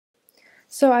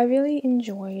So I really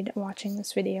enjoyed watching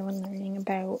this video and learning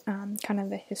about kind of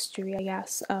the history, I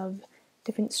guess, of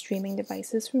different streaming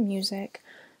devices for music.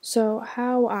 So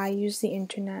how I use the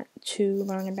internet to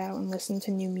learn about and listen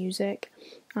to new music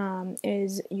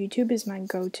is YouTube is my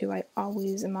go-to. I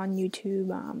always am on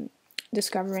YouTube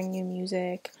discovering new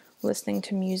music, listening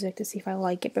to music to see if I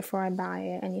like it before I buy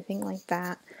it, anything like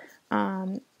that.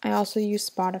 I also use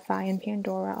Spotify and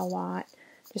Pandora a lot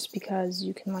just because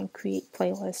you can like create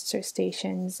playlists or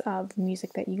stations of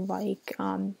music that you like.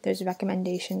 There's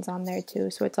recommendations on there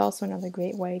too, so it's also another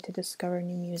great way to discover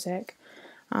new music.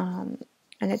 And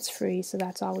it's free, so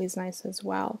that's always nice as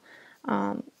well.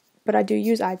 But I do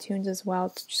use iTunes as well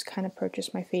to just kind of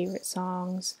purchase my favorite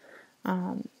songs.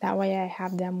 That way I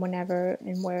have them whenever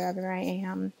and wherever I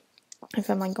am. If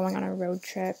I'm like going on a road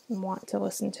trip and want to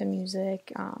listen to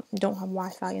music, don't have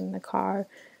Wi-Fi in the car,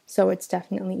 so it's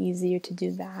definitely easier to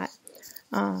do that.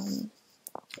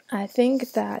 I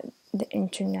think that the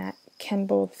internet can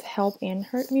both help and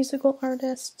hurt musical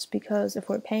artists because if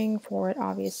we're paying for it,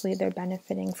 obviously they're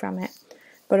benefiting from it.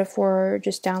 But if we're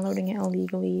just downloading it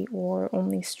illegally or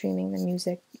only streaming the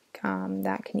music,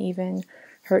 that can even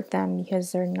hurt them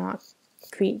because they're not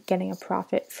getting a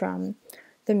profit from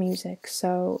the music,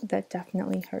 so that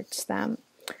definitely hurts them.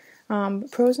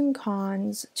 Pros and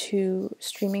cons to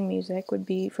streaming music would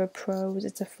be for pros,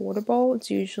 it's affordable. It's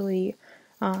usually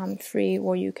free,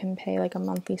 or you can pay like a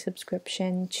monthly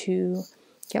subscription to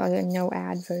get like a no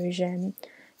ad version.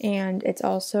 And it's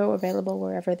also available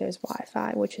wherever there's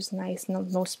Wi-Fi, which is nice.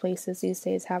 And most places these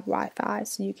days have Wi-Fi,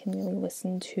 so you can really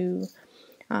listen to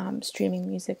streaming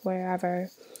music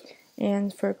wherever.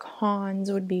 And for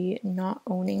cons would be not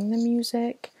owning the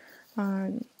music.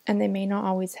 And they may not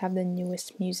always have the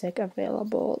newest music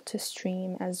available to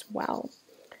stream as well.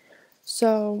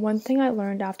 So one thing I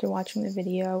learned after watching the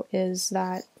video is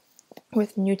that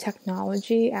with new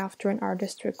technology, after an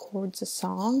artist records a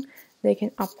song, they can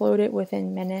upload it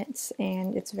within minutes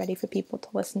and it's ready for people to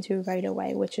listen to right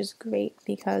away, which is great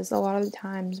because a lot of the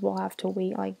times we'll have to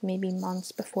wait like maybe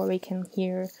months before we can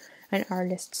hear an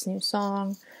artist's new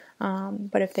song.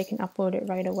 But if they can upload it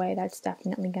right away, that's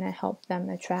definitely going to help them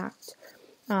attract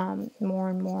more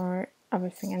and more of a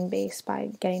fan base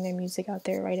by getting their music out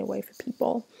there right away for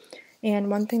people. And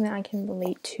one thing that I can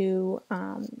relate to,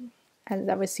 as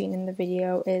that was seen in the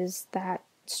video, is that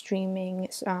streaming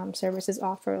services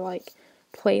offer like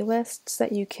playlists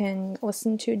that you can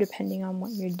listen to depending on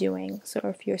what you're doing. So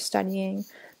if you're studying,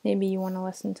 maybe you want to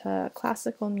listen to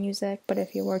classical music, but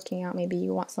if you're working out, maybe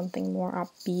you want something more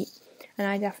upbeat. And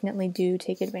I definitely do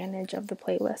take advantage of the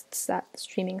playlists that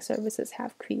streaming services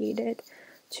have created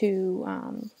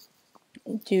to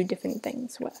do different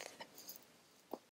things with.